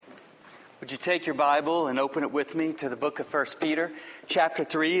Would you take your Bible and open it with me to the book of 1 Peter, chapter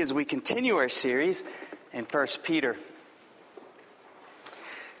 3, as we continue our series in 1 Peter.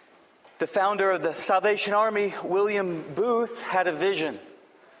 The founder of the Salvation Army, William Booth, had a vision.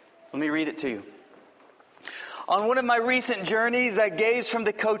 Let me read it to you. On one of my recent journeys, I gazed from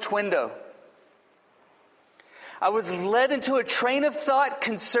the coach window. I was led into a train of thought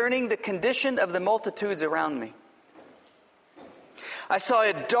concerning the condition of the multitudes around me. I saw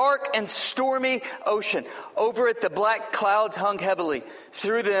a dark and stormy ocean. Over it, the black clouds hung heavily.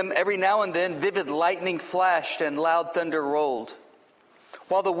 Through them, every now and then, vivid lightning flashed and loud thunder rolled.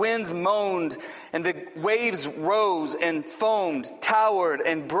 While the winds moaned and the waves rose and foamed, towered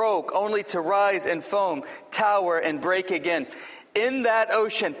and broke, only to rise and foam, tower and break again. In that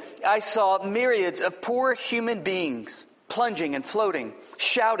ocean, I saw myriads of poor human beings, plunging and floating,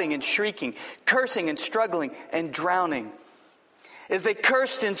 shouting and shrieking, cursing and struggling and drowning. As they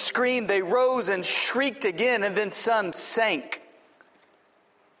cursed and screamed, they rose and shrieked again, and then some sank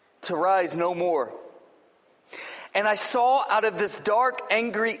to rise no more. And I saw out of this dark,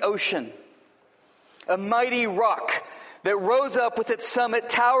 angry ocean a mighty rock that rose up with its summit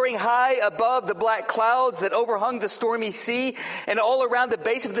towering high above the black clouds that overhung the stormy sea. And all around the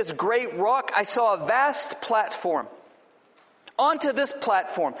base of this great rock, I saw a vast platform. Onto this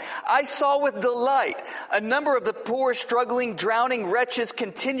platform, I saw with delight a number of the poor, struggling, drowning wretches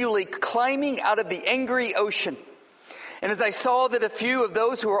continually climbing out of the angry ocean. And as I saw that a few of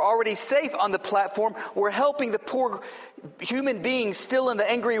those who were already safe on the platform were helping the poor human beings still in the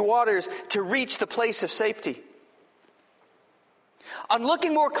angry waters to reach the place of safety. On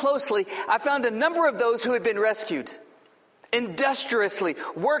looking more closely, I found a number of those who had been rescued, industriously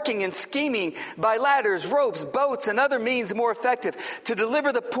working and scheming by ladders, ropes, boats, and other means more effective to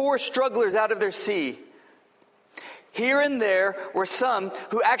deliver the poor strugglers out of their sea. Here and there were some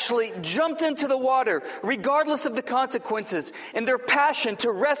who actually jumped into the water, regardless of the consequences, in their passion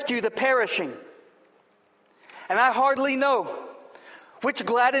to rescue the perishing. And I hardly know which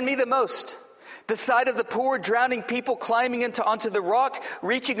gladdened me the most. The sight of the poor drowning people climbing onto the rock,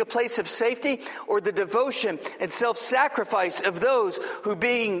 reaching a place of safety, or the devotion and self-sacrifice of those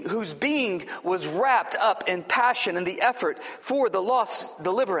whose being was wrapped up in passion and the effort for the lost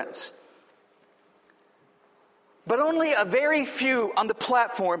deliverance. But only a very few on the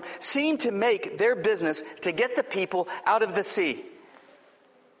platform seemed to make their business to get the people out of the sea.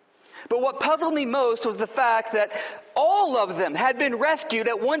 But what puzzled me most was the fact that all of them had been rescued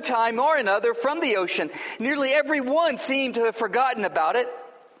at one time or another from the ocean. Nearly every one seemed to have forgotten about it.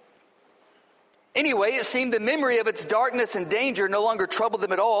 Anyway, it seemed the memory of its darkness and danger no longer troubled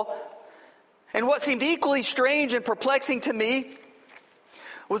them at all. And what seemed equally strange and perplexing to me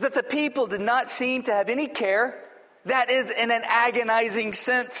was that the people did not seem to have any care, that is, in an agonizing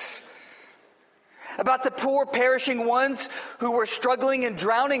sense, about the poor perishing ones who were struggling and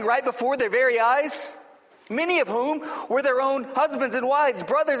drowning right before their very eyes, many of whom were their own husbands and wives,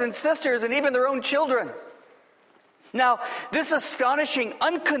 brothers and sisters, and even their own children. Now, this astonishing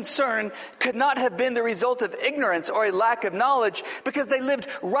unconcern could not have been the result of ignorance or a lack of knowledge, because they lived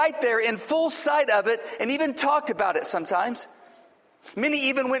right there in full sight of it and even talked about it sometimes. Many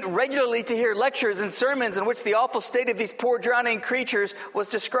even went regularly to hear lectures and sermons in which the awful state of these poor drowning creatures was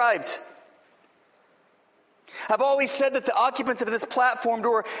described. I've always said that the occupants of this platform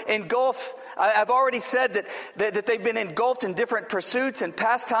were engulfed. I've already said that they've been engulfed in different pursuits and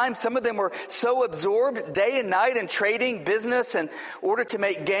pastimes. Some of them were so absorbed day and night in trading, business, in order to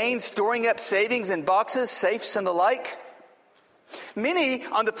make gains, storing up savings in boxes, safes, and the like. Many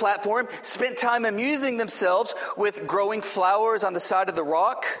on the platform spent time amusing themselves with growing flowers on the side of the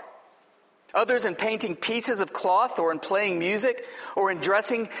rock. Others in painting pieces of cloth, or in playing music, or in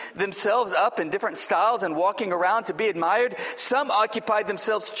dressing themselves up in different styles and walking around to be admired. Some occupied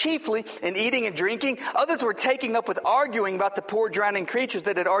themselves chiefly in eating and drinking. Others were taking up with arguing about the poor drowning creatures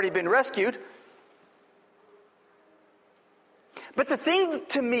that had already been rescued. But the thing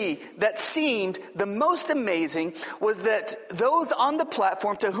to me that seemed the most amazing was that those on the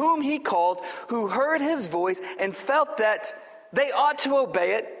platform to whom he called, who heard his voice and felt that they ought to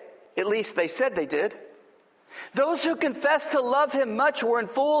obey it, at least they said they did. Those who confessed to love him much were in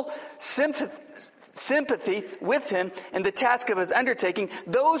full sympathy with him in the task of his undertaking.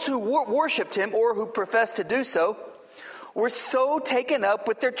 Those who worshipped him, or who professed to do so, were so taken up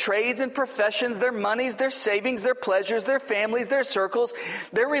with their trades and professions, their monies, their savings, their pleasures, their families, their circles,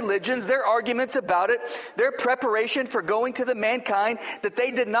 their religions, their arguments about it, their preparation for going to the mankind, that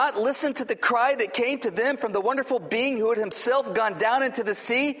they did not listen to the cry that came to them from the wonderful being who had himself gone down into the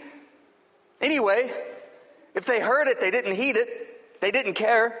sea. Anyway, if they heard it, they didn't heed it. They didn't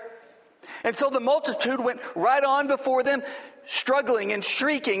care. And so the multitude went right on before them, struggling and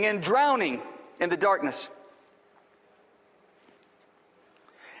shrieking and drowning in the darkness.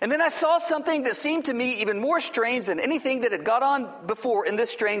 And then I saw something that seemed to me even more strange than anything that had gone on before in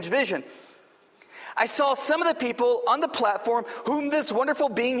this strange vision. I saw some of the people on the platform whom this wonderful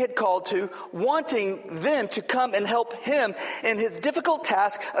being had called to, wanting them to come and help him in his difficult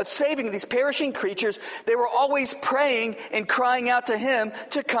task of saving these perishing creatures. They were always praying and crying out to him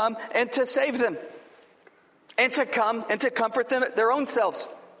to come and to save them, and to come and to comfort them at their own selves.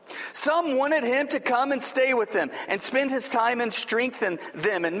 Some wanted him to come and stay with them and spend his time and strengthen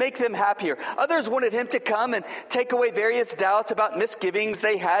them and make them happier. Others wanted him to come and take away various doubts about misgivings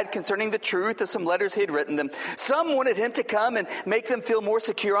they had concerning the truth of some letters he had written them. Some wanted him to come and make them feel more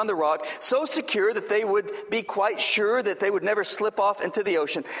secure on the rock, so secure that they would be quite sure that they would never slip off into the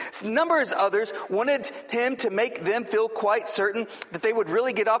ocean. Numbers others wanted him to make them feel quite certain that they would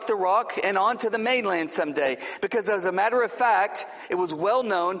really get off the rock and onto the mainland someday, because as a matter of fact, it was well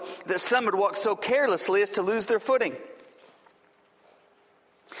known that some had walked so carelessly as to lose their footing.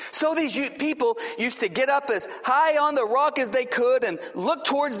 So these people used to get up as high on the rock as they could and look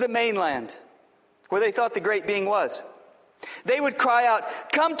towards the mainland, where they thought the great being was. They would cry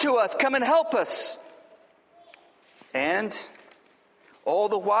out, "Come to us, come and help us." And all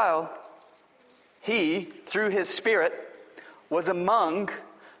the while, he, through his Spirit, was among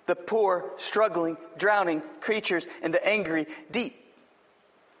the poor, struggling, drowning creatures in the angry deep,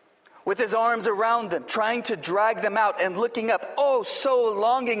 with his arms around them, trying to drag them out and looking up, oh, so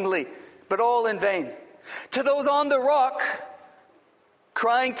longingly, but all in vain. To those on the rock,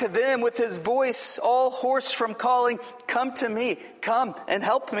 crying to them with his voice all hoarse from calling, "Come to me, come and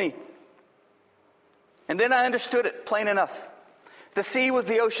help me." And then I understood it plain enough. The sea was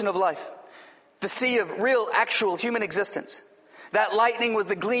the ocean of life, the sea of real, actual human existence. That lightning was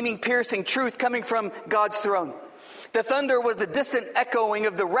the gleaming, piercing truth coming from God's throne. The thunder was the distant echoing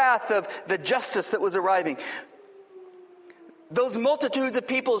of the wrath of the justice that was arriving. Those multitudes of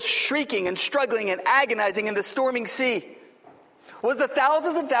people shrieking and struggling and agonizing in the storming sea was the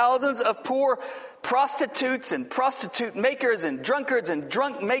thousands and thousands of poor prostitutes and prostitute makers and drunkards and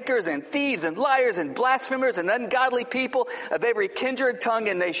drunk makers and thieves and liars and blasphemers and ungodly people of every kindred, tongue,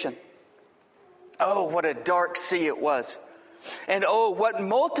 and nation. Oh, what a dark sea it was. And oh, what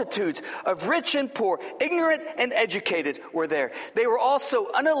multitudes of rich and poor, ignorant and educated were there. They were all so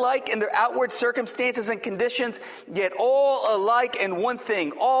unalike in their outward circumstances and conditions, yet all alike in one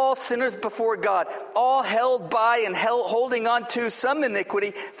thing, all sinners before God, all held by and holding on to some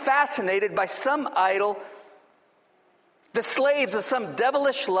iniquity, fascinated by some idol, the slaves of some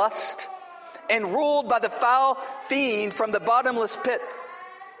devilish lust, and ruled by the foul fiend from the bottomless pit.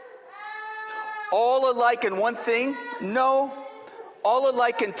 All alike in one thing? No, all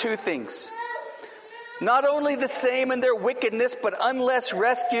alike in two things. Not only the same in their wickedness, but unless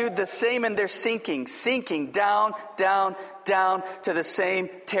rescued, the same in their sinking down, down, down to the same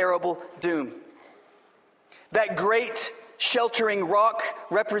terrible doom. That great sheltering rock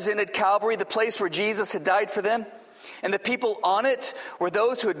represented Calvary, the place where Jesus had died for them. And the people on it were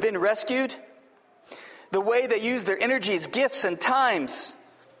those who had been rescued. The way they used their energies, gifts, and times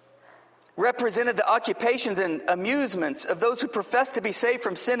represented the occupations and amusements of those who professed to be saved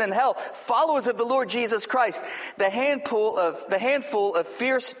from sin and hell, followers of the Lord Jesus Christ, the handful of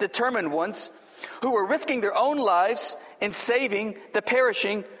fierce, determined ones who were risking their own lives in saving the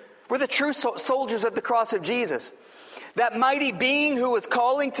perishing, were the true soldiers of the cross of Jesus. That mighty being who was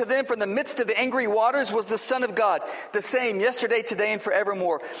calling to them from the midst of the angry waters was the Son of God, the same yesterday, today, and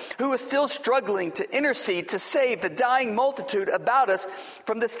forevermore, who was still struggling to intercede to save the dying multitude about us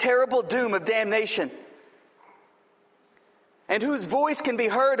from this terrible doom of damnation, and whose voice can be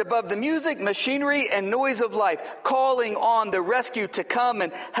heard above the music, machinery, and noise of life, calling on the rescue to come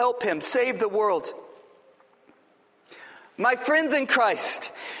and help him save the world. My friends in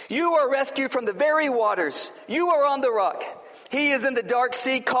Christ, you are rescued from the very waters. You are on the rock. He is in the dark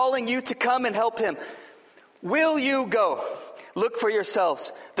sea calling you to come and help him. Will you go? Look for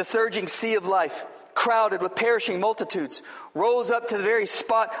yourselves. The surging sea of life, crowded with perishing multitudes, rolls up to the very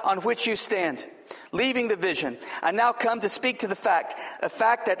spot on which you stand. Leaving the vision, I now come to speak to the fact, a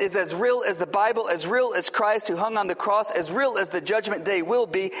fact that is as real as the Bible, as real as Christ who hung on the cross, as real as the judgment day will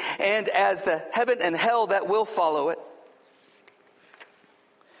be, and as the heaven and hell that will follow it.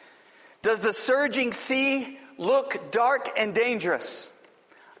 Does the surging sea look dark and dangerous?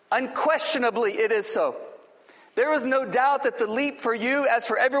 Unquestionably, it is so. There is no doubt that the leap for you, as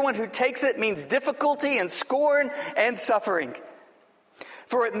for everyone who takes it, means difficulty and scorn and suffering.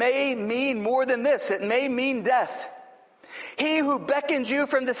 For it may mean more than this. It may mean death. He who beckons you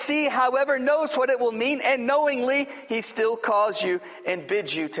from the sea, however, knows what it will mean, and knowingly he still calls you and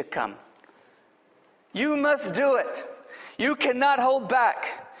bids you to come. You must do it. You cannot hold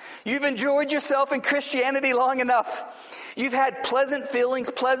back. You've enjoyed yourself in Christianity long enough. You've had pleasant feelings,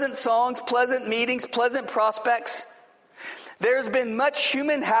 pleasant songs, pleasant meetings, pleasant prospects. There's been much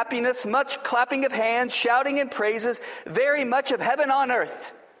human happiness, much clapping of hands, shouting and praises, very much of heaven on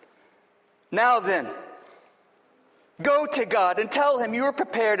earth. Now then, go to God and tell him you are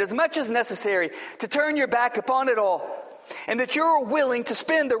prepared as much as necessary to turn your back upon it all, and that you're willing to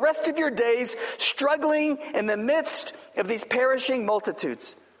spend the rest of your days struggling in the midst of these perishing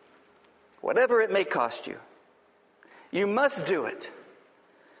multitudes, whatever it may cost you. You must do it.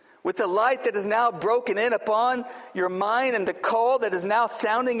 With the light that is now broken in upon your mind, and the call that is now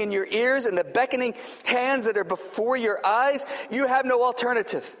sounding in your ears, and the beckoning hands that are before your eyes, you have no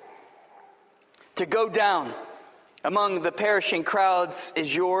alternative. To go down among the perishing crowds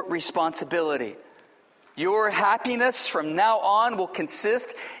is your responsibility. Your happiness from now on will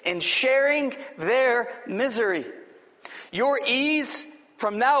consist in sharing their misery. Your ease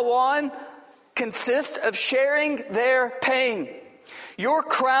from now on consists of sharing their pain. Your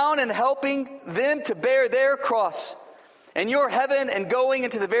crown in helping them to bear their cross. And your heaven in going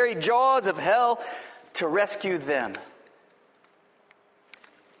into the very jaws of hell to rescue them.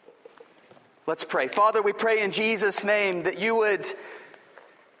 Let's pray. Father, we pray in Jesus' name that you would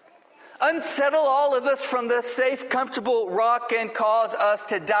unsettle all of us from the safe, comfortable rock and cause us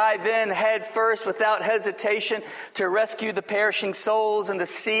to dive in head first without hesitation to rescue the perishing souls in the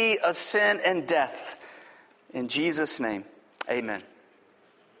sea of sin and death. In Jesus' name, amen.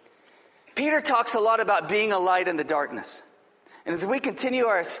 Peter talks a lot about being a light in the darkness. And as we continue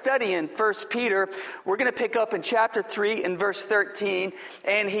our study in 1 Peter, we're going to pick up in chapter 3 and verse 13,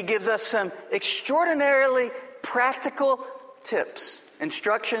 and he gives us some extraordinarily practical tips,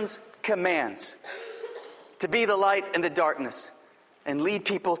 instructions, commands to be the light in the darkness and lead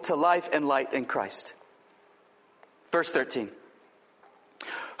people to life and light in Christ. Verse 13.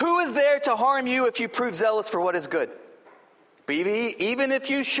 Who is there to harm you if you prove zealous for what is good? But even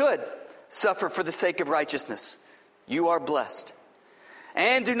if you should suffer for the sake of righteousness, you are blessed.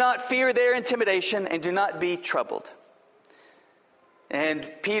 And do not fear their intimidation, and do not be troubled. And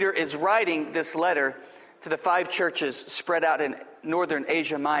Peter is writing this letter to the 5 churches spread out in northern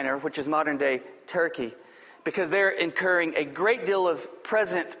Asia Minor, which is modern-day Turkey, because they're incurring a great deal of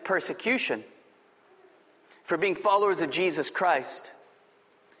present persecution for being followers of Jesus Christ.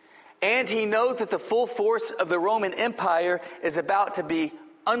 And he knows that the full force of the Roman Empire is about to be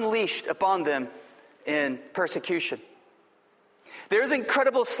unleashed upon them in persecution. There's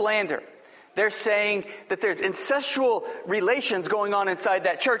incredible slander. They're saying that there's incestual relations going on inside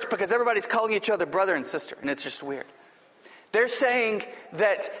that church because everybody's calling each other brother and sister, and it's just weird. They're saying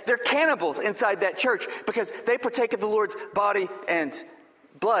that they're cannibals inside that church because they partake of the Lord's body and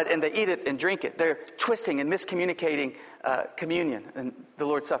blood, and they eat it and drink it. They're twisting and miscommunicating communion and the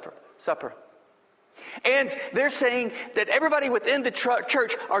Lord's Supper. And they're saying that everybody within the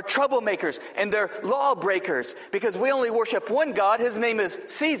church are troublemakers and they're lawbreakers because we only worship one God. His name is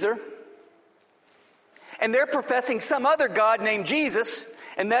Caesar. And they're professing some other God named Jesus,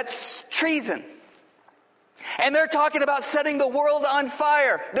 and that's treason. And they're talking about setting the world on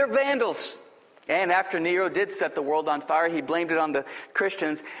fire. They're vandals. And after Nero did set the world on fire, he blamed it on the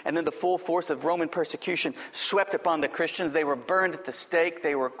Christians. And then the full force of Roman persecution swept upon the Christians. They were burned at the stake.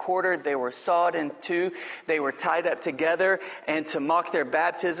 They were quartered. They were sawed in two. They were tied up together. And to mock their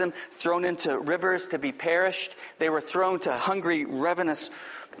baptism, thrown into rivers to be perished. They were thrown to hungry, ravenous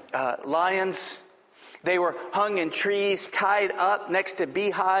lions. They were hung in trees, tied up next to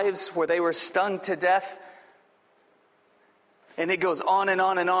beehives where they were stung to death. And it goes on and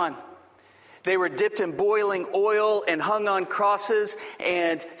on and on. They were dipped in boiling oil and hung on crosses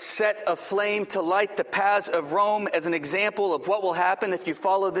and set aflame to light the paths of Rome as an example of what will happen if you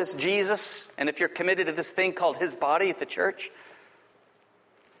follow this Jesus and if you're committed to this thing called his body, the church.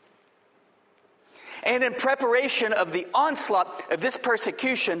 And in preparation of the onslaught of this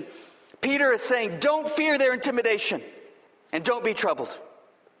persecution, Peter is saying, don't fear their intimidation and don't be troubled.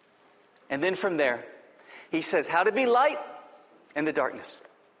 And then from there, he says how to be light in the darkness.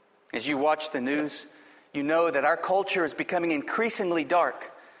 As you watch the news, you know that our culture is becoming increasingly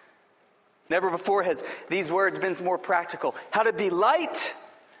dark. Never before has these words been more practical. How to be light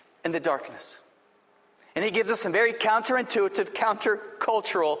in the darkness. And he gives us some very counterintuitive,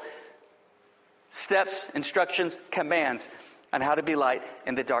 countercultural steps, instructions, commands on how to be light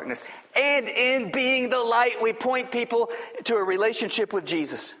in the darkness. And in being the light, we point people to a relationship with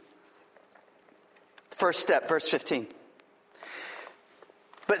Jesus. First step, verse 15.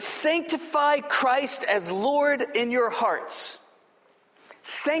 but sanctify Christ as Lord in your hearts.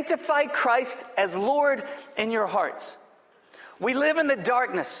 Sanctify Christ as Lord in your hearts. We live in the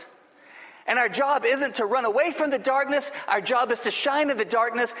darkness, and our job isn't to run away from the darkness. Our job is to shine in the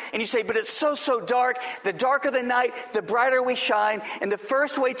darkness. And you say, but it's so dark. The darker the night, the brighter we shine. And the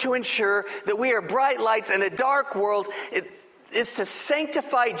first way to ensure that we are bright lights in a dark world is to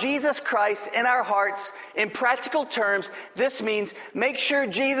sanctify Jesus Christ in our hearts. In practical terms, this means make sure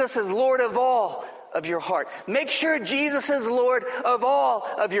Jesus is Lord of all of your heart. Make sure Jesus is Lord of all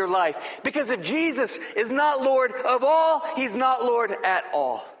of your life. Because if Jesus is not Lord of all, he's not Lord at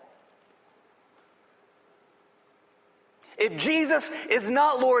all. If Jesus is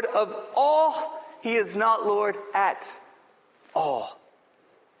not Lord of all, he is not Lord at all.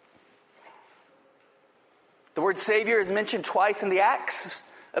 The word Savior is mentioned twice in the Acts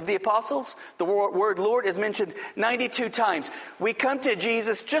of the Apostles. The word Lord is mentioned 92 times. We come to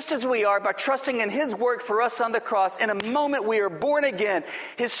Jesus just as we are by trusting in his work for us on the cross. In a moment we are born again.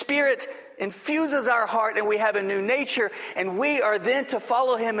 His Spirit infuses our heart and we have a new nature. And we are then to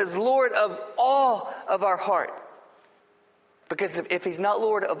follow him as Lord of all of our heart. Because if he's not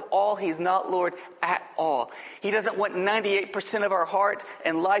Lord of all, he's not Lord at all. He doesn't want 98% of our heart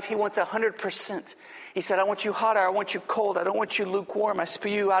and life. He wants 100%. He said, I want you hot, or I want you cold. I don't want you lukewarm. I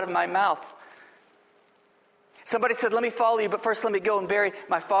spew you out of my mouth. Somebody said, let me follow you, but first let me go and bury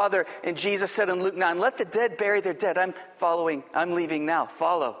my father. And Jesus said in Luke 9, let the dead bury their dead. I'm following. I'm leaving now.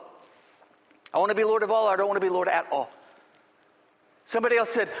 Follow. I want to be Lord of all, or I don't want to be Lord at all. Somebody else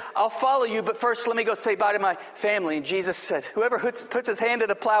said, I'll follow you, but first let me go say bye to my family. And Jesus said, whoever puts his hand to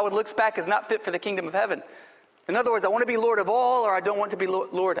the plow and looks back is not fit for the kingdom of heaven. In other words, I want to be Lord of all, or I don't want to be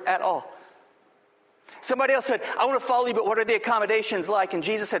Lord at all. Somebody else said, I want to follow you, but what are the accommodations like? And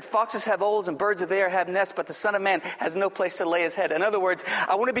Jesus said, foxes have holes and birds of the air have nests, but the Son of Man has no place to lay his head. In other words,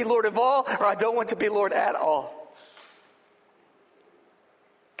 I want to be Lord of all, or I don't want to be Lord at all.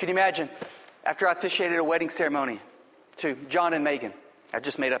 Can you imagine, after I officiated a wedding ceremony to John and Megan, I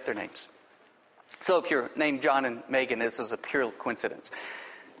just made up their names. So if you're named John and Megan, this was a pure coincidence.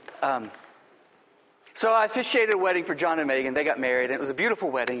 So I officiated a wedding for John and Megan. They got married, and it was a beautiful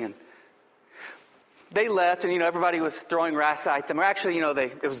wedding, and they left, and everybody was throwing rice at them. Or actually,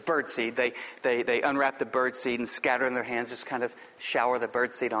 it was birdseed. They unwrapped the birdseed and scatter in their hands, just kind of shower the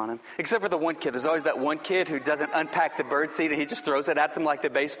birdseed on them. Except for the one kid. There's always that one kid who doesn't unpack the birdseed and he just throws it at them like a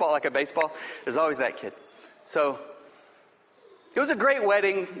baseball. There's always that kid. So it was a great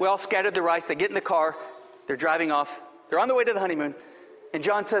wedding. We all scattered the rice. They get in the car. They're driving off. They're on the way to the honeymoon. And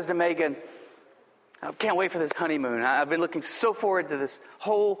John says to Megan, I can't wait for this honeymoon. I've been looking so forward to this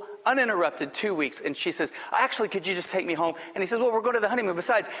whole uninterrupted 2 weeks. And she says, actually, could you just take me home? And he says, well, we're going to the honeymoon.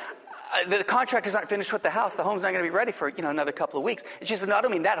 Besides, the contractors aren't finished with the house. The home's not going to be ready for, another couple of weeks. And she says, no, I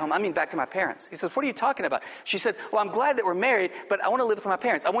don't mean that home. I mean back to my parents. He says, what are you talking about? She said, well, I'm glad that we're married, but I want to live with my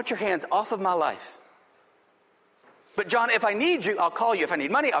parents. I want your hands off of my life. But John, if I need you, I'll call you. If I need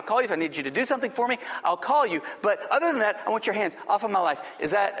money, I'll call you. If I need you to do something for me, I'll call you. But other than that, I want your hands off of my life.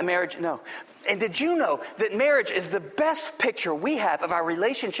 Is that a marriage? No. And did you know that marriage is the best picture we have of our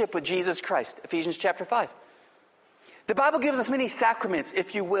relationship with Jesus Christ? Ephesians chapter 5. The Bible gives us many sacraments,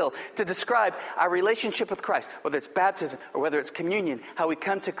 if you will, to describe our relationship with Christ, whether it's baptism or whether it's communion, how we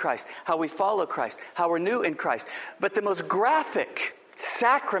come to Christ, how we follow Christ, how we're new in Christ. But the most graphic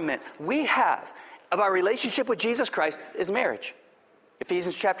sacrament we have of our relationship with Jesus Christ is marriage.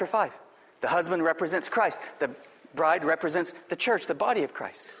 Ephesians chapter 5. The husband represents Christ. The bride represents the church, the body of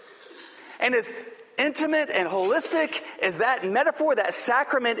Christ. And as intimate and holistic as that metaphor, that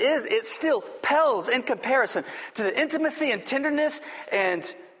sacrament is, it still pales in comparison to the intimacy and tenderness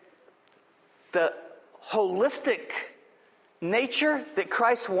and the holistic nature that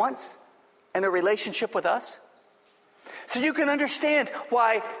Christ wants in a relationship with us. So you can understand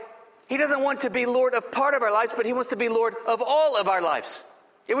why he doesn't want to be Lord of part of our lives, but he wants to be Lord of all of our lives.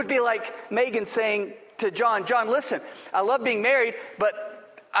 It would be like Megan saying to John, John, listen, I love being married, but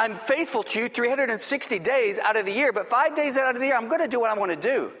I'm faithful to you 360 days out of the year. But 5 days out of the year, I'm going to do what I want to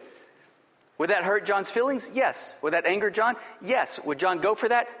do. Would that hurt John's feelings? Yes. Would that anger John? Yes. Would John go for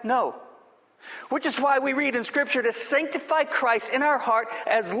that? No. Which is why we read in Scripture to sanctify Christ in our heart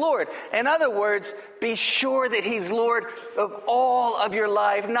as Lord. In other words, be sure that he's Lord of all of your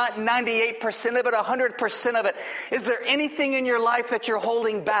life, not 98% of it, 100% of it. Is there anything in your life that you're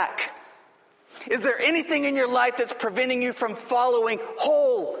holding back? Is there anything in your life that's preventing you from following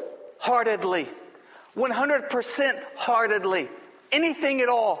wholeheartedly, 100% heartedly? Anything at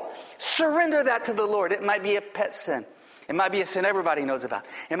all? Surrender that to the Lord. It might be a pet sin. It might be a sin everybody knows about.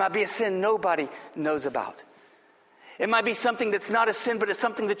 It might be a sin nobody knows about. It might be something that's not a sin, but it's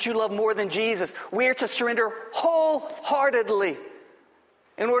something that you love more than Jesus. We are to surrender wholeheartedly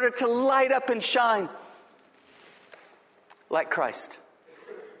in order to light up and shine like Christ.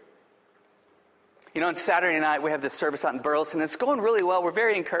 You know, on Saturday night, we have this service out in Burleson. It's going really well. We're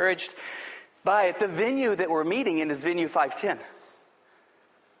very encouraged by it. The venue that we're meeting in is Venue 510.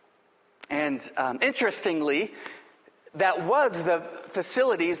 And interestingly, that was the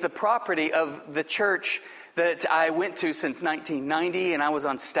facilities, the property of the church that I went to since 1990, and I was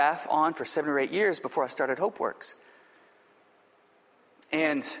on staff on for 7 or 8 years before I started HopeWorks.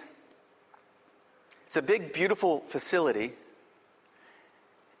 And it's a big, beautiful facility.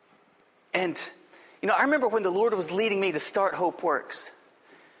 And, you know, I remember when the Lord was leading me to start HopeWorks,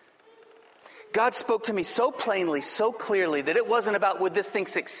 God spoke to me so plainly, so clearly, that it wasn't about would this thing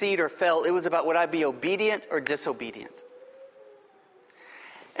succeed or fail. It was about would I be obedient or disobedient.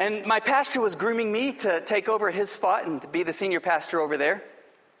 And my pastor was grooming me to take over his spot and to be the senior pastor over there.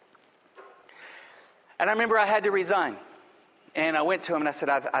 And I remember I had to resign. And I went to him and I said,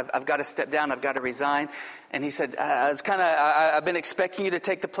 I've got to step down. I've got to resign. And he said, I've been expecting you to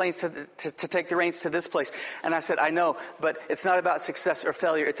take to take the reins to this place. And I said, I know, but it's not about success or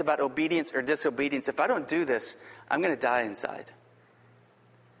failure. It's about obedience or disobedience. If I don't do this, I'm going to die inside.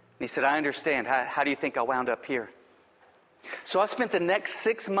 And he said, I understand. How do you think I wound up here? So I spent the next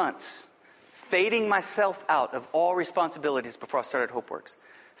 6 months fading myself out of all responsibilities before I started HopeWorks.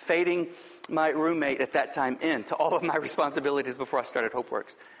 Fading my roommate at that time into all of my responsibilities before I started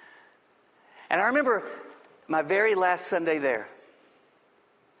HopeWorks. And I remember my very last Sunday there.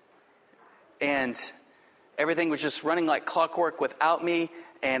 And everything was just running like clockwork without me.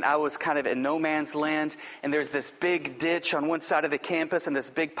 And I was kind of in no man's land. And there's this big ditch on one side of the campus and this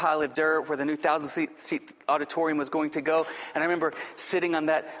big pile of dirt where the new 1,000-seat auditorium was going to go. And I remember sitting on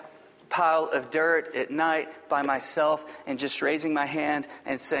that pile of dirt at night by myself and just raising my hand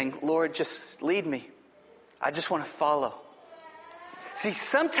and saying, Lord, just lead me. I just want to follow. See,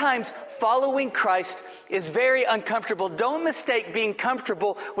 sometimes following Christ is very uncomfortable. Don't mistake being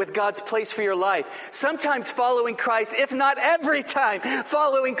comfortable with God's place for your life. Sometimes following Christ, if not every time,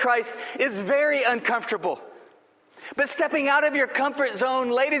 following Christ is very uncomfortable. But stepping out of your comfort zone,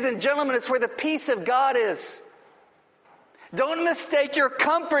 ladies and gentlemen, it's where the peace of God is. Don't mistake your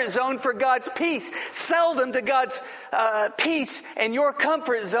comfort zone for God's peace. Seldom do God's peace and your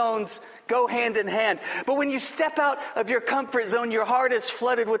comfort zones go hand in hand. But when you step out of your comfort zone, your heart is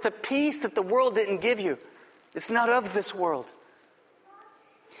flooded with a peace that the world didn't give you. It's not of this world.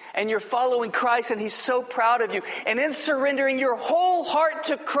 And you're following Christ, and He's so proud of you. And in surrendering your whole heart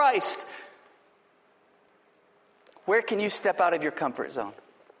to Christ, where can you step out of your comfort zone?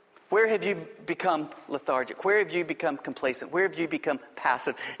 Where have you become lethargic? Where have you become complacent? Where have you become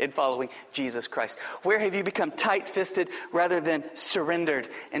passive in following Jesus Christ? Where have you become tight-fisted rather than surrendered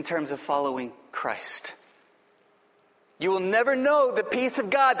in terms of following Christ? You will never know the peace of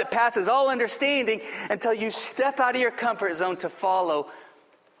God that passes all understanding until you step out of your comfort zone to follow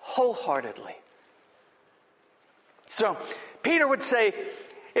wholeheartedly. So, Peter would say,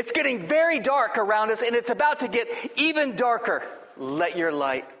 it's getting very dark around us, and it's about to get even darker. Let your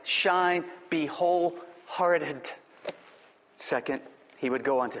light shine, be wholehearted. Second, he would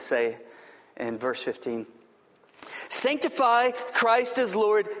go on to say in verse 15, sanctify Christ as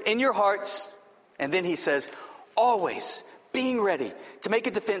Lord in your hearts. And then he says, always being ready to make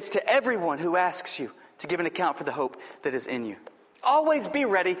a defense to everyone who asks you to give an account for the hope that is in you. Always be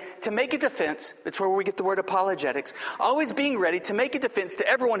ready to make a defense. It's where we get the word apologetics. Always being ready to make a defense to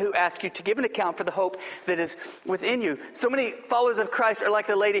everyone who asks you to give an account for the hope that is within you. So many followers of Christ are like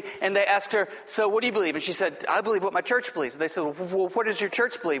the lady, and they asked her, so what do you believe? And she said, I believe what my church believes. They said, well, what does your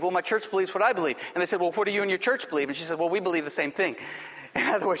church believe? Well, my church believes what I believe. And they said, well, what do you and your church believe? And she said, well, we believe the same thing. In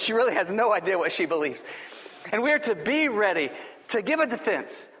other words, she really has no idea what she believes. And we are to be ready to give a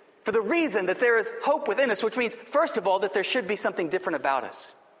defense for the reason that there is hope within us, which means, first of all, that there should be something different about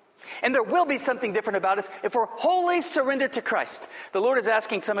us. And there will be something different about us if we're wholly surrendered to Christ. The Lord is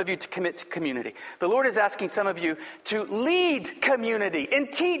asking some of you to commit to community. The Lord is asking some of you to lead community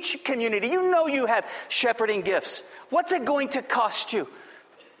and teach community. You know you have shepherding gifts. What's it going to cost you?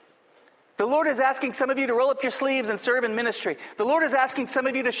 The Lord is asking some of you to roll up your sleeves and serve in ministry. The Lord is asking some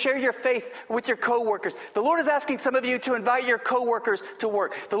of you to share your faith with your coworkers. The Lord is asking some of you to invite your coworkers to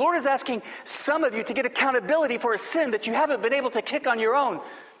work. The Lord is asking some of you to get accountability for a sin that you haven't been able to kick on your own.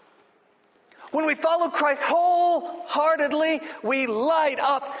 When we follow Christ wholeheartedly, we light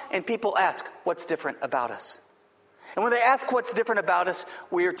up and people ask, what's different about us? And when they ask what's different about us,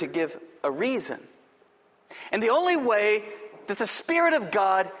 we are to give a reason. And the only way that the Spirit of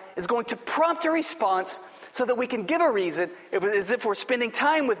God is going to prompt a response so that we can give a reason as if we're spending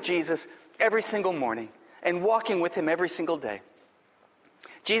time with Jesus every single morning and walking with him every single day.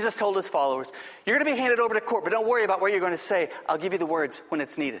 Jesus told his followers, you're going to be handed over to court, but don't worry about what you're going to say. I'll give you the words when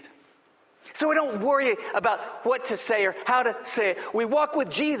it's needed. So we don't worry about what to say or how to say it. We walk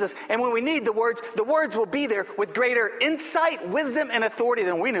with Jesus, and when we need the words will be there with greater insight, wisdom, and authority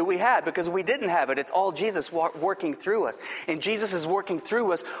than we knew we had, because we didn't have it. It's all Jesus working through us. And Jesus is working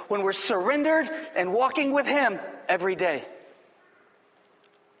through us when we're surrendered and walking with him every day.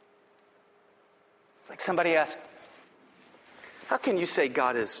 It's like somebody asked, how can you say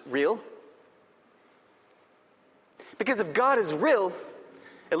God is real? Because if God is real,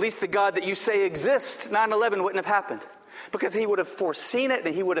 at least the God that you say exists, 9/11 wouldn't have happened. Because he would have foreseen it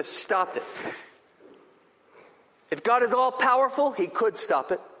and he would have stopped it. If God is all powerful, he could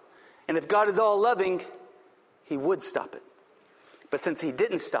stop it. And if God is all loving, he would stop it. But since he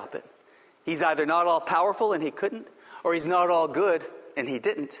didn't stop it, he's either not all powerful and he couldn't, or he's not all good and he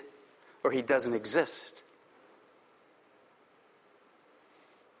didn't, or he doesn't exist.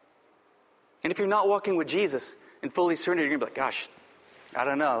 And if you're not walking with Jesus and fully surrendered, you're going to be like, gosh, I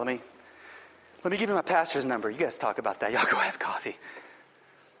don't know. Let me give you my pastor's number. You guys talk about that. Y'all go have coffee.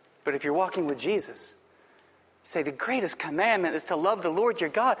 But if you're walking with Jesus, say the greatest commandment is to love the Lord your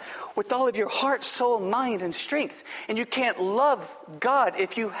God with all of your heart, soul, mind, and strength. And you can't love God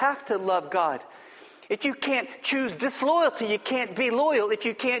if you have to love God. If you can't choose disloyalty, you can't be loyal. If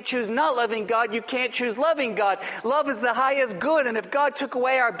you can't choose not loving God, you can't choose loving God. Love is the highest good. And if God took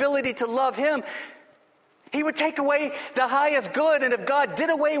away our ability to love him, he would take away the highest good. And if God did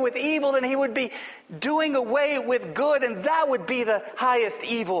away with evil, then he would be doing away with good. And that would be the highest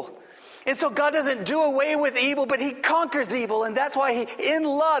evil. And so God doesn't do away with evil, but he conquers evil. And that's why in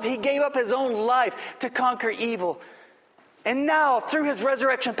love, he gave up his own life to conquer evil. And now, through his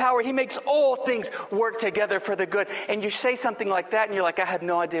resurrection power, he makes all things work together for the good. And you say something like that, and you're like, I had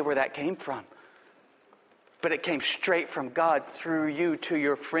no idea where that came from. But it came straight from God through you to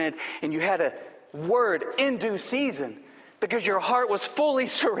your friend. And you had a word in due season because your heart was fully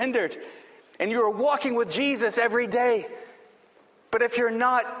surrendered. And you were walking with Jesus every day. But if you're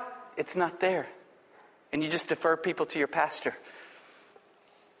not, it's not there. And you just defer people to your pastor.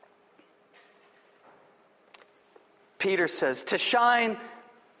 Peter says, to shine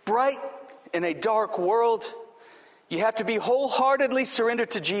bright in a dark world, you have to be wholeheartedly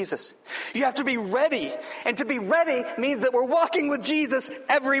surrendered to Jesus. You have to be ready. And to be ready means that we're walking with Jesus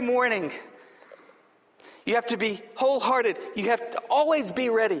every morning. You have to be wholehearted. You have to always be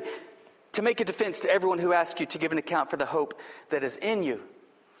ready to make a defense to everyone who asks you to give an account for the hope that is in you.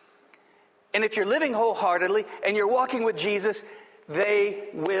 And if you're living wholeheartedly and you're walking with Jesus, they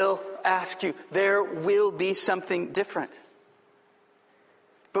will ask you. There will be something different.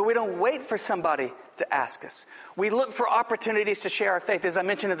 But we don't wait for somebody to ask us. We look for opportunities to share our faith. As I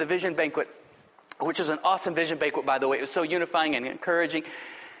mentioned at the Vision Banquet, which was an awesome Vision Banquet, by the way. It was so unifying and encouraging.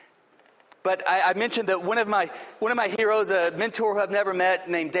 But I mentioned that one of my heroes, a mentor who I've never met,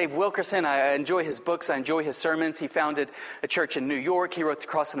 named Dave Wilkerson. I enjoy his books. I enjoy his sermons. He founded a church in New York. He wrote The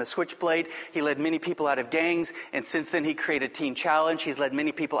Cross and the Switchblade. He led many people out of gangs. And since then, he created Teen Challenge. He's led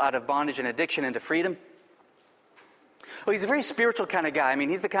many people out of bondage and addiction into freedom. Well, he's a very spiritual kind of guy. I mean,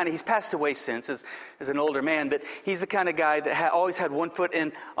 he's passed away since as an older man. But he's the kind of guy that always had one foot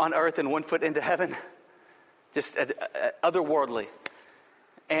on earth and one foot into heaven. Just otherworldly.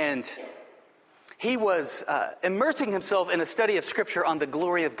 And he was immersing himself in a study of Scripture on the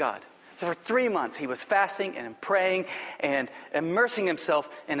glory of God. So for 3 months, he was fasting and praying and immersing himself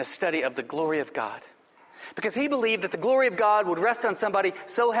in a study of the glory of God. Because he believed that the glory of God would rest on somebody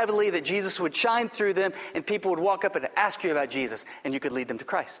so heavily that Jesus would shine through them and people would walk up and ask you about Jesus and you could lead them to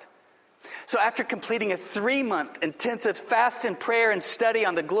Christ. So after completing a 3-month intensive fast and prayer and study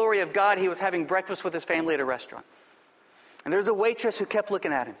on the glory of God, he was having breakfast with his family at a restaurant. And there was a waitress who kept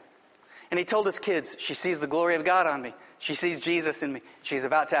looking at him. And he told his kids, she sees the glory of God on me. She sees Jesus in me. She's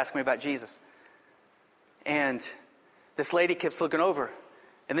about to ask me about Jesus. And this lady keeps looking over.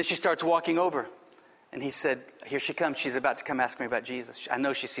 And then she starts walking over. And he said, here she comes. She's about to come ask me about Jesus. I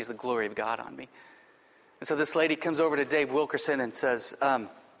know she sees the glory of God on me. And so this lady comes over to Dave Wilkerson and says,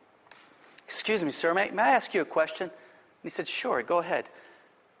 excuse me, sir, may I ask you a question? And he said, sure, go ahead.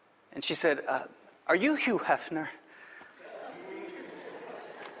 And she said, are you Hugh Hefner?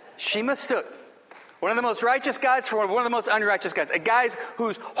 She mistook one of the most righteous guys for one of the most unrighteous guys. A guy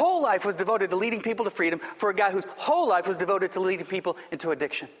whose whole life was devoted to leading people to freedom for a guy whose whole life was devoted to leading people into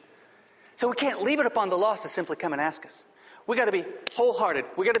addiction. So we can't leave it upon the lost to simply come and ask us. We got to be wholehearted.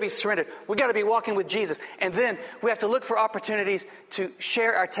 We got to be surrendered. We got to be walking with Jesus. And then we have to look for opportunities to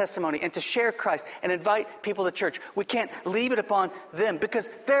share our testimony and to share Christ and invite people to church. We can't leave it upon them because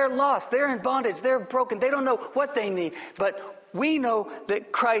they're lost. They're in bondage. They're broken. They don't know what they need. But we know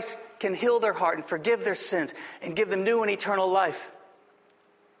that Christ can heal their heart and forgive their sins and give them new and eternal life.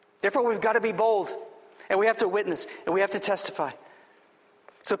 Therefore, we've got to be bold. And we have to witness. And we have to testify.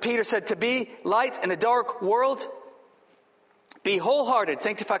 So Peter said, to be lights in a dark world, be wholehearted,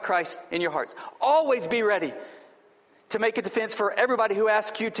 sanctify Christ in your hearts. Always be ready to make a defense for everybody who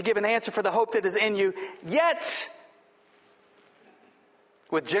asks you to give an answer for the hope that is in you, yet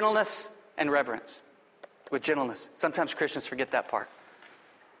with gentleness and reverence. With gentleness. Sometimes Christians forget that part.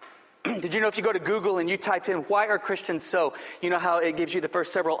 Did you know if you go to Google and you type in, why are Christians so? You know how it gives you the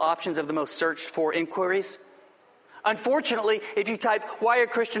first several options of the most searched for inquiries? Unfortunately, if you type, why are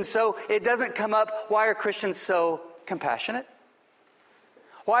Christians so? It doesn't come up, why are Christians so compassionate?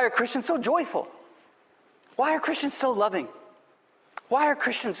 Why are Christians so joyful? Why are Christians so loving? Why are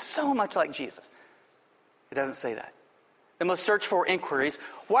Christians so much like Jesus? It doesn't say that. The most searched for inquiries,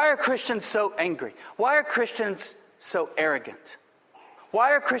 why are Christians so angry? Why are Christians so arrogant?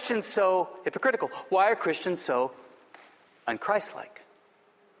 Why are Christians so hypocritical? Why are Christians so unchristlike?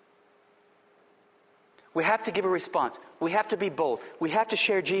 We have to give a response. We have to be bold. We have to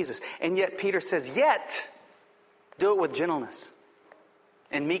share Jesus. And yet Peter says, yet do it with gentleness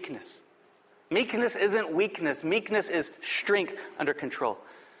and meekness. Meekness isn't weakness. Meekness is strength under control.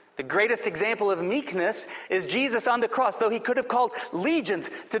 The greatest example of meekness is Jesus on the cross. Though he could have called legions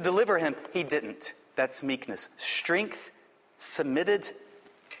to deliver him, he didn't. That's meekness. Strength submitted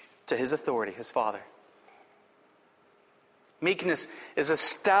to his authority, his Father. Meekness is a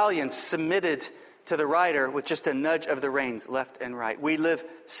stallion submitted to the rider with just a nudge of the reins left and right. We live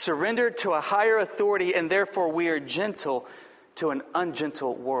surrendered to a higher authority, and therefore we are gentle to an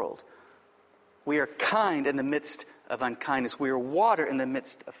ungentle world. We are kind in the midst of unkindness. We are water in the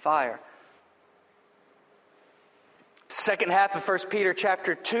midst of fire. The second half of 1 Peter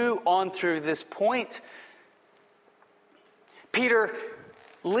chapter 2 on through this point, Peter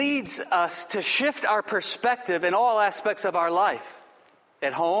leads us to shift our perspective in all aspects of our life.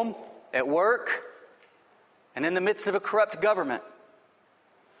 At home, at work, and in the midst of a corrupt government.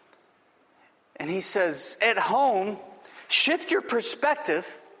 And he says, at home, shift your perspective,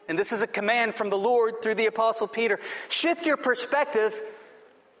 and this is a command from the Lord through the Apostle Peter. Shift your perspective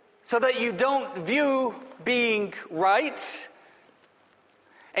so that you don't view being right,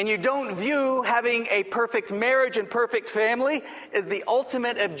 and you don't view having a perfect marriage and perfect family as the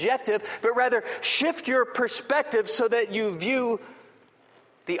ultimate objective, but rather shift your perspective so that you view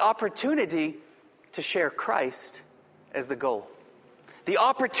the opportunity to share Christ as the goal. The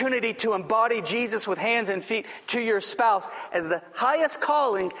opportunity to embody Jesus with hands and feet to your spouse as the highest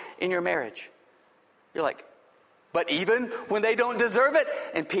calling in your marriage. You're like, but even when they don't deserve it?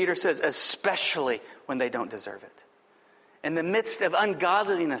 And Peter says, especially when they don't deserve it. In the midst of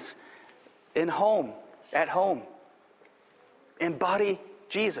ungodliness, at home, embody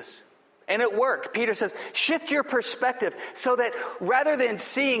Jesus. And at work, Peter says, shift your perspective so that rather than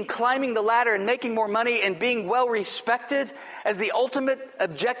seeing climbing the ladder and making more money and being well respected as the ultimate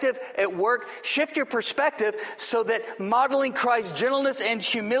objective at work, shift your perspective so that modeling Christ's gentleness and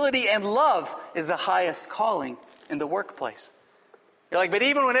humility and love is the highest calling in the workplace. You're like, but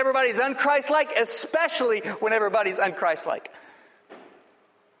even when everybody's unchristlike, especially when everybody's unchristlike.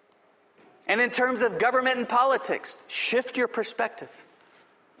 And in terms of government and politics, shift your perspective.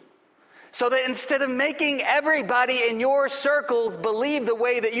 So that instead of making everybody in your circles believe the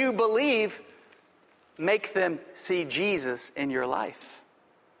way that you believe, make them see Jesus in your life.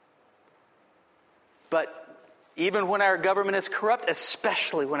 But even when our government is corrupt,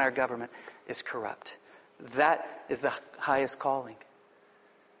 especially when our government is corrupt, that is the highest calling.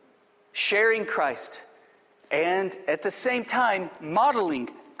 Sharing Christ and at the same time modeling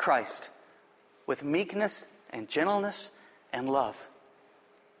Christ with meekness and gentleness and love.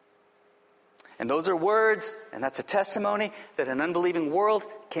 And those are words, and that's a testimony that an unbelieving world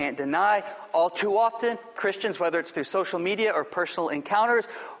can't deny. All too often, Christians, whether it's through social media or personal encounters,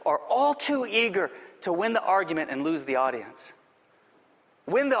 are all too eager to win the argument and lose the audience.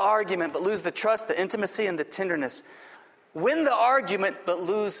 Win the argument, but lose the trust, the intimacy, and the tenderness. Win the argument, but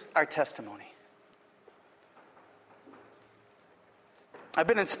lose our testimony. I've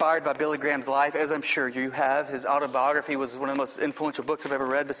been inspired by Billy Graham's life, as I'm sure you have. His autobiography was one of the most influential books I've ever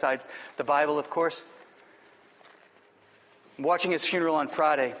read, besides the Bible, of course. Watching his funeral on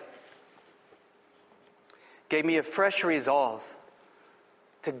Friday gave me a fresh resolve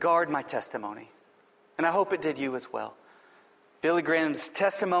to guard my testimony. And I hope it did you as well. Billy Graham's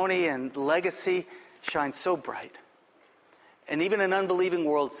testimony and legacy shines so bright. And even an unbelieving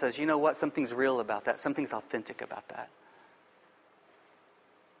world says, you know what? Something's real about that. Something's authentic about that.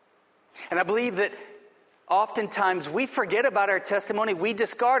 And I believe that oftentimes we forget about our testimony. We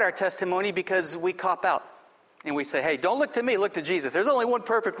discard our testimony because we cop out. And we say, hey, don't look to me, look to Jesus. There's only one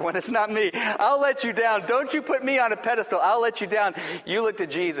perfect one. It's not me. I'll let you down. Don't you put me on a pedestal. I'll let you down. You look to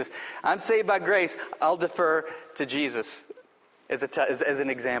Jesus. I'm saved by grace. I'll defer to Jesus as an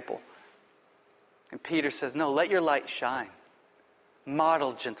example. And Peter says, no, let your light shine.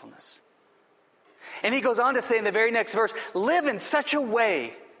 Model gentleness. And he goes on to say in the very next verse, live in such a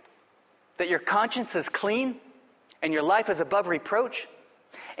way that your conscience is clean and your life is above reproach.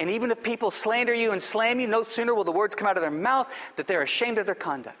 And even if people slander you and slam you, no sooner will the words come out of their mouth that they're ashamed of their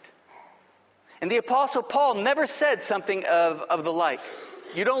conduct. And the Apostle Paul never said something of the like.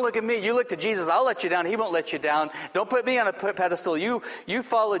 You don't look at me, you look to Jesus. I'll let you down. He won't let you down. Don't put me on a pedestal. You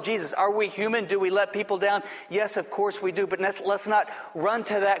follow Jesus. Are we human? Do we let people down? Yes, of course we do. But let's not run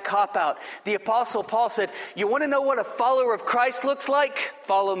to that cop-out. The Apostle Paul said, you want to know what a follower of Christ looks like?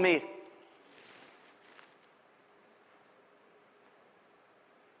 Follow me.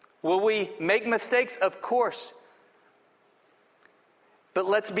 Will we make mistakes? Of course. But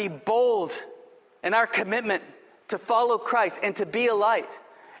let's be bold in our commitment to follow Christ and to be a light.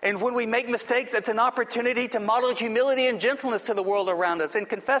 And when we make mistakes, it's an opportunity to model humility and gentleness to the world around us and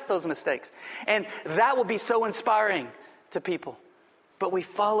confess those mistakes. And that will be so inspiring to people. But we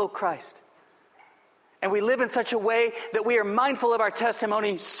follow Christ. And we live in such a way that we are mindful of our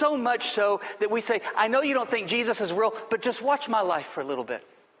testimony, so much so that we say, I know you don't think Jesus is real, but just watch my life for a little bit.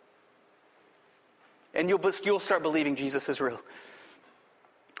 And you'll start believing Jesus is real.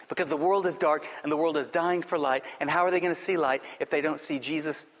 Because the world is dark and the world is dying for light. And how are they going to see light if they don't see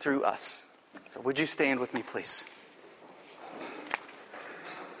Jesus through us? So would you stand with me, please?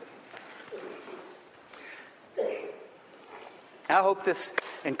 I hope this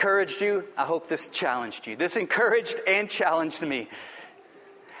encouraged you. I hope this challenged you. This encouraged and challenged me.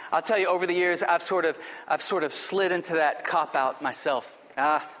 I'll tell you, over the years, I've sort of slid into that cop-out myself.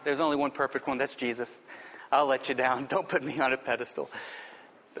 There's only one perfect one. That's Jesus. I'll let you down. Don't put me on a pedestal.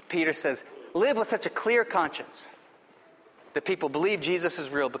 But Peter says, live with such a clear conscience that people believe Jesus is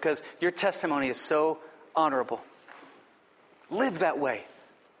real because your testimony is so honorable. Live that way.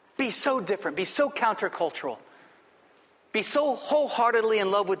 Be so different. Be so countercultural. Be so wholeheartedly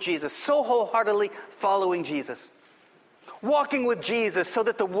in love with Jesus. So wholeheartedly following Jesus. Walking with Jesus so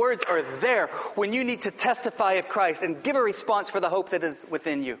that the words are there when you need to testify of Christ and give a response for the hope that is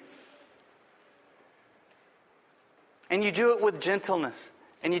within you. And you do it with gentleness.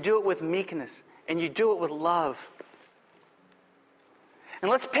 And you do it with meekness. And you do it with love. And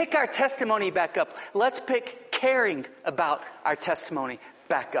let's pick our testimony back up. Let's pick caring about our testimony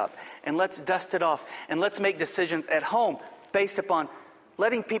back up. And let's dust it off. And let's make decisions at home based upon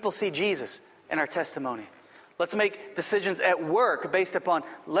letting people see Jesus in our testimony. Let's make decisions at work based upon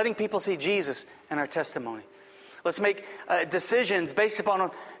letting people see Jesus in our testimony. Let's make decisions based upon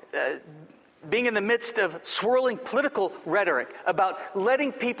being in the midst of swirling political rhetoric about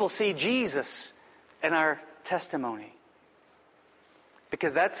letting people see Jesus in our testimony.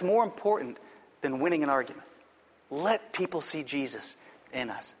 Because that's more important than winning an argument. Let people see Jesus in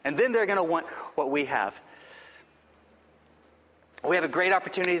us. And then they're going to want what we have. We have a great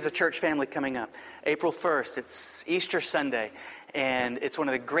opportunity as a church family coming up. April 1st, it's Easter Sunday. And it's one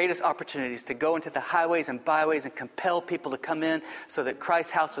of the greatest opportunities to go into the highways and byways and compel people to come in so that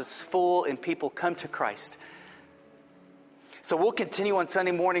Christ's house is full and people come to Christ. So we'll continue on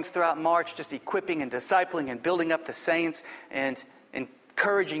Sunday mornings throughout March, just equipping and discipling and building up the saints and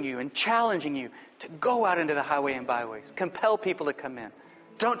encouraging you and challenging you to go out into the highway and byways. Compel people to come in.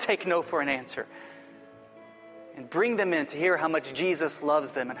 Don't take no for an answer. And bring them in to hear how much Jesus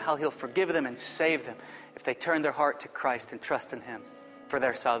loves them and how He'll forgive them and save them if they turn their heart to Christ and trust in Him for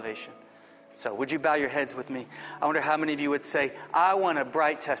their salvation. So would you bow your heads with me? I wonder how many of you would say, I want a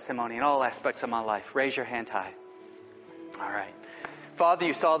bright testimony in all aspects of my life. Raise your hand high. All right. Father,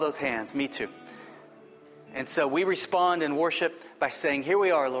 you saw those hands. Me too. And so we respond in worship by saying, here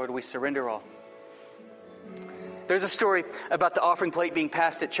we are, Lord, we surrender all. There's a story about the offering plate being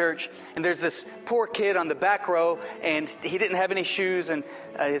passed at church, and there's this poor kid on the back row, and he didn't have any shoes, and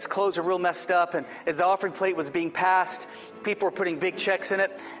his clothes are real messed up, and as the offering plate was being passed, people were putting big checks in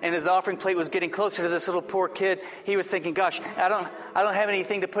it, and as the offering plate was getting closer to this little poor kid, he was thinking, gosh, I don't have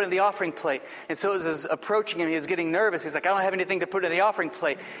anything to put in the offering plate. And so as he was approaching him, he was getting nervous. He's like, I don't have anything to put in the offering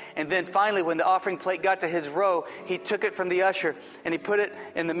plate. And then finally, when the offering plate got to his row, he took it from the usher, and he put it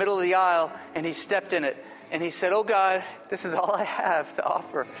in the middle of the aisle, and he stepped in it. And he said, oh God, this is all I have to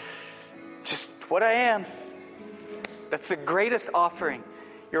offer. Just what I am. That's the greatest offering,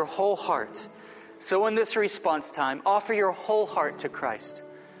 your whole heart. So in this response time, offer your whole heart to Christ.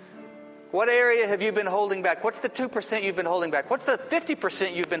 What area have you been holding back? What's the 2% you've been holding back? What's the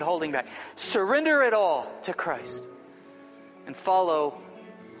 50% you've been holding back? Surrender it all to Christ and follow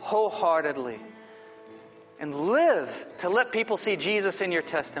wholeheartedly. And live to let people see Jesus in your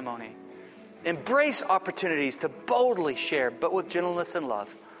testimony. Embrace opportunities to boldly share, but with gentleness and love.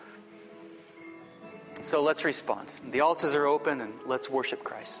 So let's respond. The altars are open and let's worship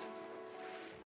Christ.